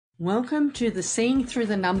Welcome to the Seeing Through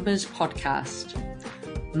the Numbers podcast.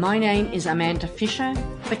 My name is Amanda Fisher,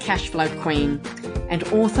 the Cashflow Queen, and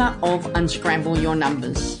author of Unscramble Your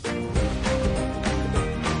Numbers.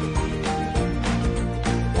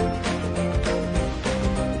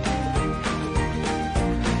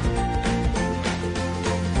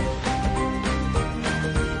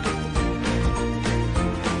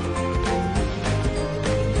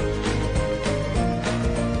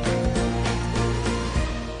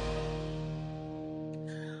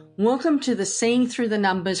 Welcome to the Seeing Through the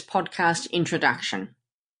Numbers podcast introduction.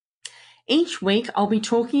 Each week I'll be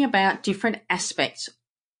talking about different aspects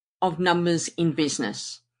of numbers in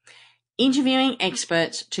business, interviewing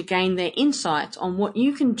experts to gain their insights on what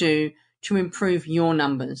you can do to improve your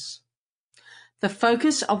numbers. The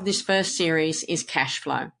focus of this first series is cash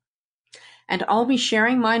flow, and I'll be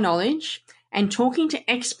sharing my knowledge and talking to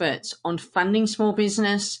experts on funding small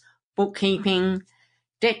business, bookkeeping,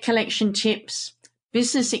 debt collection tips,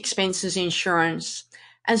 business expenses insurance,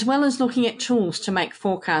 as well as looking at tools to make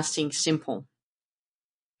forecasting simple.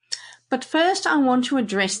 But first, I want to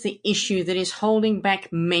address the issue that is holding back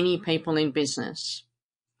many people in business.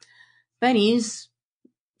 That is,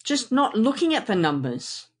 just not looking at the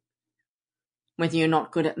numbers. Whether you're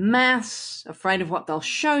not good at maths, afraid of what they'll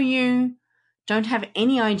show you, don't have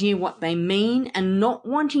any idea what they mean, and not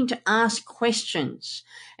wanting to ask questions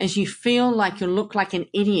as you feel like you look like an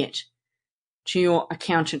idiot to your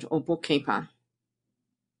accountant or bookkeeper.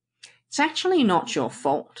 It's actually not your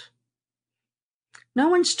fault. No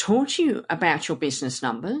one's taught you about your business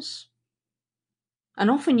numbers,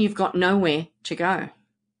 and often you've got nowhere to go.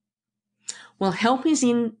 Well, help is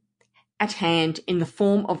at hand in the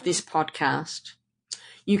form of this podcast.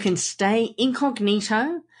 You can stay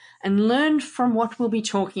incognito and learn from what we'll be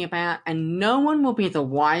talking about, and no one will be the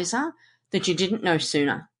wiser that you didn't know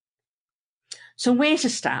sooner. So where to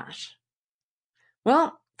start?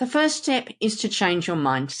 Well, the first step is to change your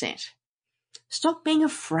mindset. Stop being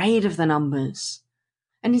afraid of the numbers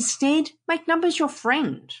and instead make numbers your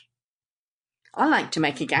friend. I like to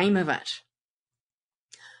make a game of it.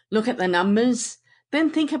 Look at the numbers,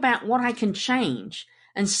 then think about what I can change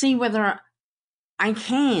and see whether I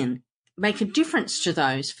can make a difference to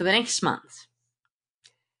those for the next month.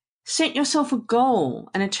 Set yourself a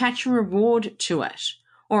goal and attach a reward to it,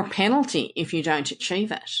 or a penalty if you don't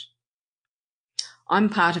achieve it. I'm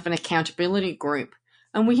part of an accountability group,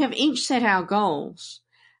 and we have each set our goals.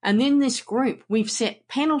 And in this group, we've set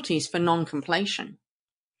penalties for non-completion.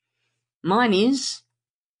 Mine is,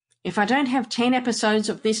 if I don't have 10 episodes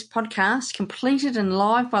of this podcast completed and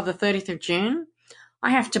live by the 30th of June,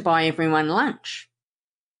 I have to buy everyone lunch.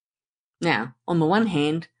 Now, on the one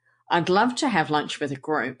hand, I'd love to have lunch with a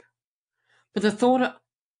group, but the thought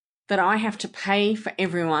that I have to pay for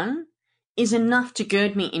everyone is enough to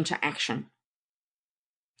gird me into action.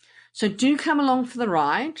 So do come along for the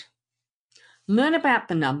ride, learn about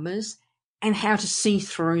the numbers and how to see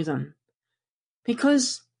through them,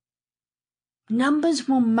 because numbers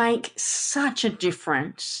will make such a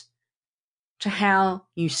difference to how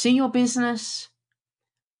you see your business,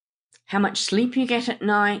 how much sleep you get at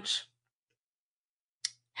night,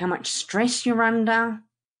 how much stress you're under,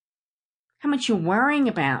 how much you're worrying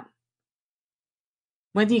about,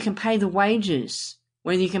 whether you can pay the wages,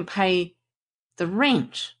 whether you can pay the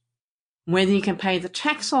rent, whether you can pay the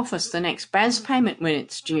tax office the next BAS payment when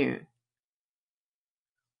it's due.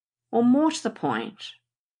 Or more to the point,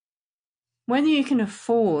 whether you can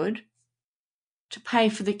afford to pay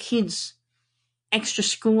for the kids' extra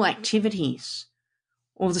school activities,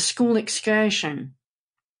 or the school excursion,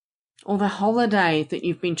 or the holiday that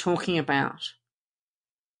you've been talking about,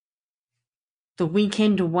 the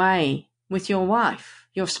weekend away with your wife,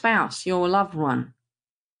 your spouse, your loved one.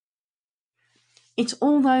 It's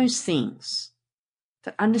all those things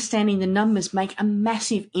that understanding the numbers make a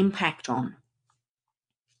massive impact on.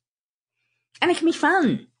 And it can be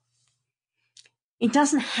fun. It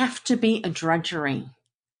doesn't have to be a drudgery.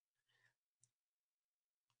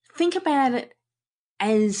 Think about it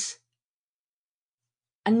as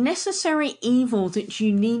a necessary evil that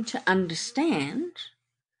you need to understand,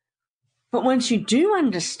 but once you do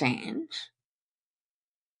understand,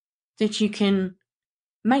 that you can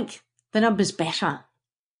make the numbers better.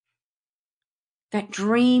 That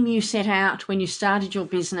dream you set out when you started your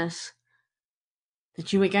business,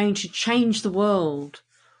 that you were going to change the world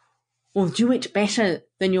or do it better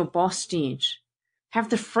than your boss did, have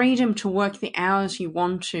the freedom to work the hours you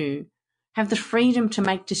want to, have the freedom to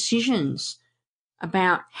make decisions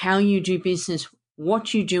about how you do business,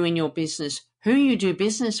 what you do in your business, who you do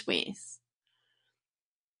business with.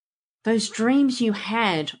 Those dreams you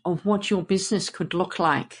had of what your business could look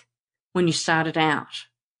like when you started out.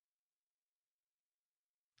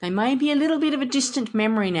 They may be a little bit of a distant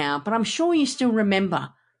memory now, but I'm sure you still remember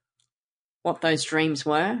what those dreams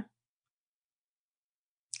were.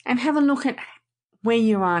 And have a look at where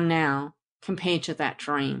you are now compared to that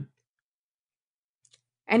dream.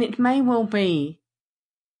 And it may well be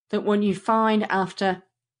that what you find after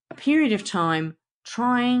a period of time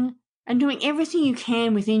trying and doing everything you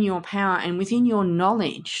can within your power and within your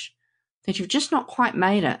knowledge, that you've just not quite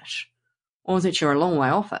made it, or that you're a long way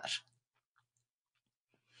off it.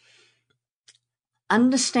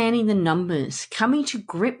 Understanding the numbers, coming to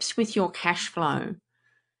grips with your cash flow,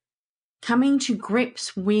 coming to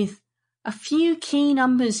grips with a few key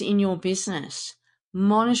numbers in your business,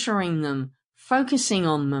 monitoring them, focusing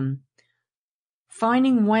on them,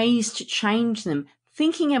 finding ways to change them,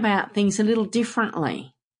 thinking about things a little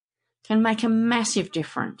differently can make a massive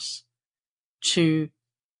difference to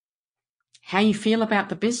how you feel about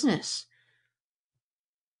the business,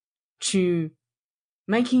 to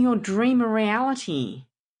making your dream a reality,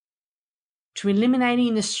 to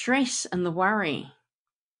eliminating the stress and the worry.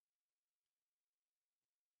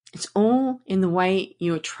 It's all in the way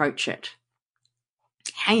you approach it,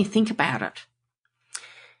 how you think about it.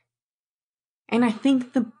 And I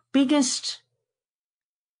think the biggest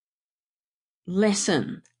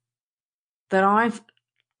lesson that I've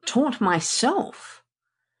taught myself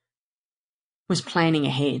was planning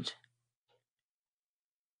ahead.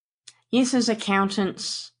 Yes, as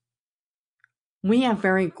accountants, we are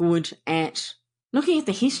very good at looking at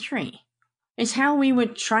the history. It's how we were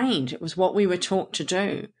trained. It was what we were taught to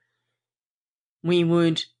do. We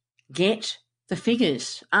would get the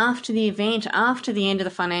figures after the event, after the end of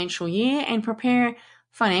the financial year, and prepare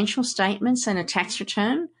financial statements and a tax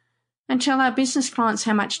return and tell our business clients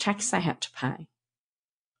how much tax they had to pay.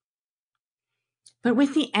 But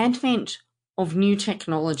with the advent of new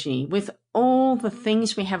technology, with all the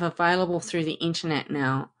things we have available through the internet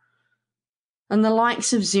now, and the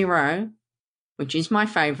likes of Xero, which is my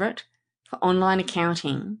favourite for online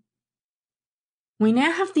accounting, we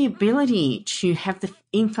now have the ability to have the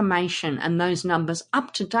information and those numbers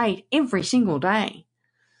up to date every single day.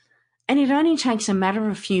 And it only takes a matter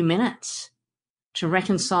of a few minutes to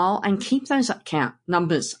reconcile and keep those account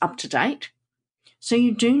numbers up to date, so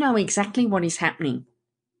you do know exactly what is happening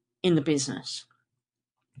in the business.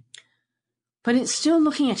 But it's still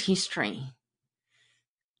looking at history.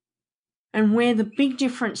 And where the big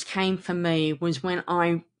difference came for me was when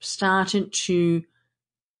I started to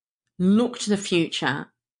look to the future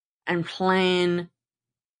and plan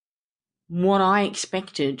what I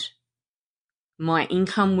expected my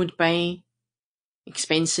income would be,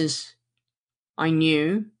 expenses I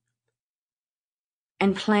knew,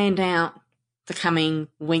 and planned out the coming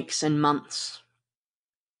weeks and months.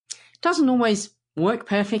 It doesn't always work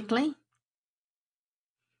perfectly.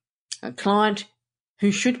 A client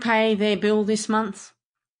who should pay their bill this month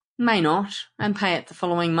may not and pay it the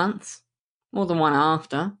following month or the one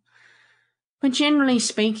after. But generally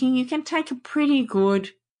speaking, you can take a pretty good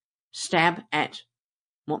stab at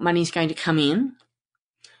what money's going to come in.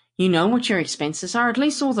 You know what your expenses are, at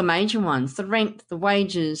least all the major ones, the rent, the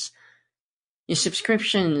wages, your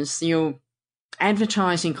subscriptions, your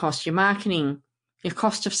advertising costs, your marketing, your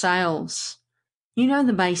cost of sales. You know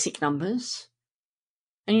the basic numbers,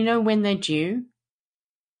 and you know when they're due.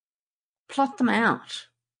 Plot them out.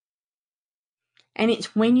 And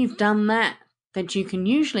it's when you've done that that you can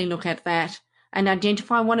usually look at that and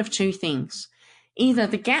identify one of two things. Either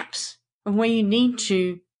the gaps of where you need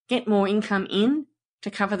to get more income in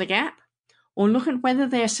to cover the gap, or look at whether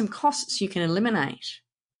there are some costs you can eliminate.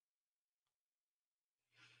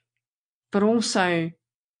 But also,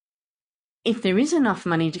 if there is enough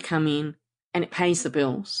money to come in and it pays the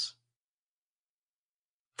bills,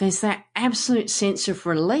 there's that absolute sense of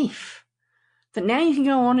relief that now you can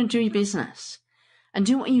go on and do your business and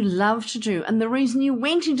do what you love to do and the reason you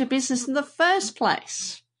went into business in the first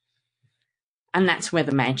place. And that's where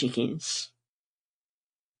the magic is.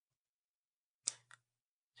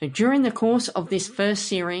 So during the course of this first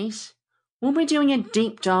series, we'll be doing a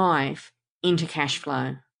deep dive into cash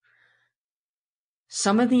flow.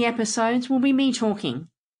 Some of the episodes will be me talking,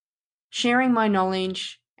 sharing my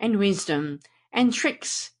knowledge and wisdom and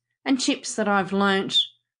tricks and tips that I've learnt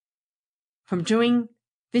from doing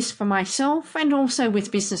this for myself and also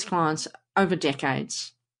with business clients over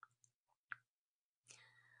decades.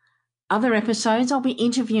 Other episodes, I'll be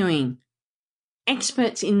interviewing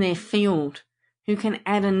experts in their field who can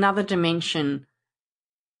add another dimension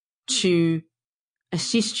to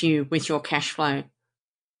assist you with your cash flow.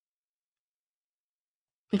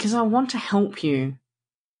 Because I want to help you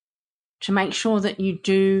to make sure that you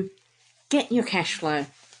do get your cash flow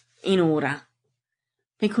in order.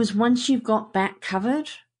 Because once you've got that covered,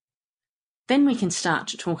 then we can start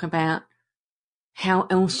to talk about how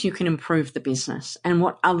else you can improve the business and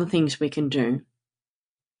what other things we can do.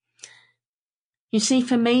 You see,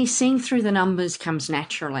 for me, seeing through the numbers comes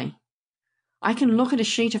naturally. I can look at a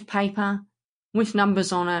sheet of paper with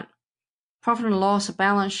numbers on it, profit and loss, a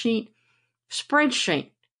balance sheet,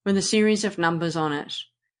 spreadsheet with a series of numbers on it.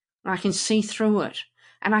 And I can see through it,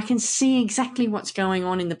 and I can see exactly what's going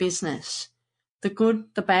on in the business. The good,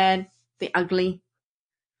 the bad, the ugly.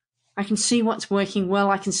 I can see what's working well.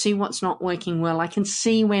 I can see what's not working well. I can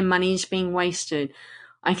see where money is being wasted.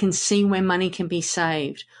 I can see where money can be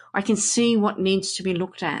saved. I can see what needs to be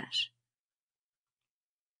looked at.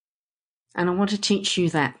 And I want to teach you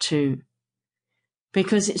that too.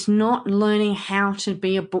 Because it's not learning how to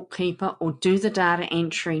be a bookkeeper or do the data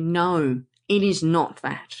entry. No, it is not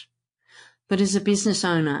that. But as a business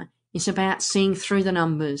owner, it's about seeing through the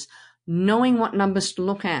numbers, knowing what numbers to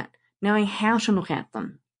look at, knowing how to look at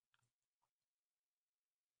them.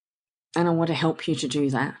 And I want to help you to do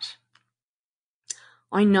that.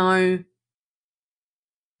 I know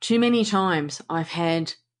too many times I've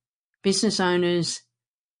had business owners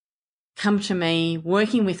come to me,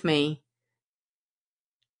 working with me,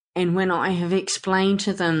 and when I have explained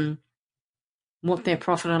to them what their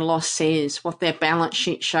profit and loss says, what their balance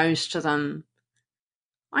sheet shows to them,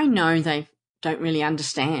 I know they don't really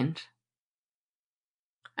understand.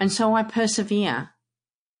 And so I persevere.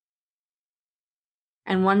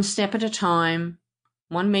 And one step at a time,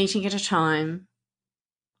 one meeting at a time,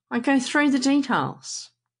 I go through the details.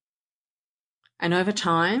 And over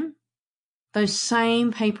time, those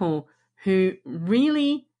same people who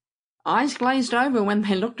really eyes glazed over when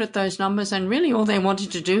they looked at those numbers and really all they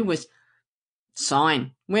wanted to do was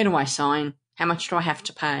sign. Where do I sign? How much do I have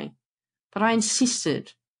to pay? But I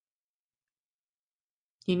insisted.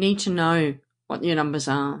 You need to know what your numbers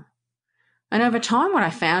are. And over time, what I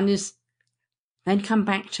found is they'd come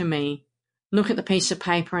back to me, look at the piece of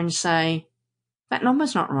paper and say, that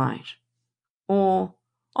number's not right. Or,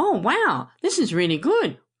 oh, wow, this is really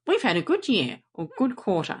good. We've had a good year or good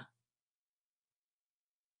quarter.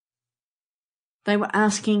 They were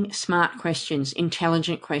asking smart questions,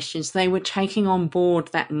 intelligent questions. They were taking on board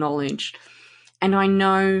that knowledge. And I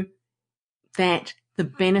know that the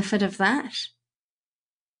benefit of that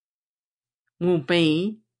will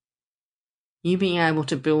be you being able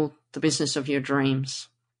to build the business of your dreams.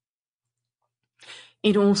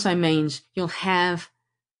 It also means you'll have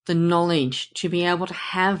the knowledge to be able to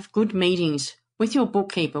have good meetings with your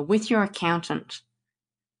bookkeeper, with your accountant.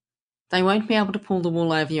 They won't be able to pull the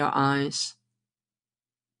wool over your eyes.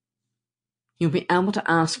 You'll be able to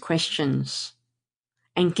ask questions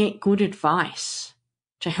and get good advice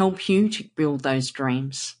to help you to build those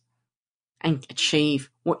dreams and achieve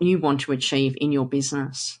what you want to achieve in your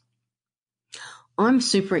business. I'm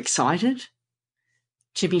super excited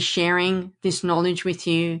to be sharing this knowledge with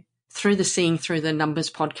you through the Seeing Through the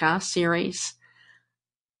Numbers podcast series.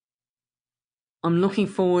 I'm looking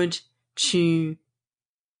forward to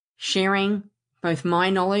sharing both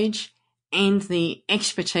my knowledge and the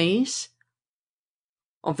expertise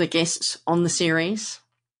of the guests on the series.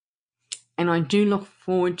 And I do look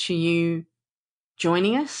forward to you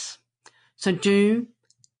joining us. So do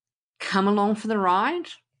come along for the ride,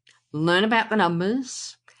 learn about the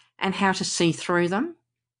numbers and how to see through them,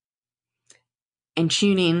 and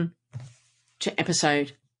tune in to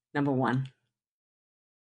episode number 1.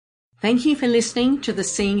 Thank you for listening to the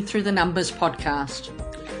Seeing Through the Numbers podcast.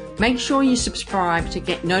 Make sure you subscribe to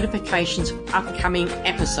get notifications of upcoming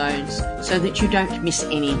episodes so that you don't miss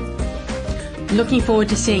any. Looking forward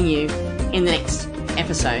to seeing you in the next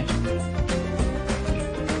episode.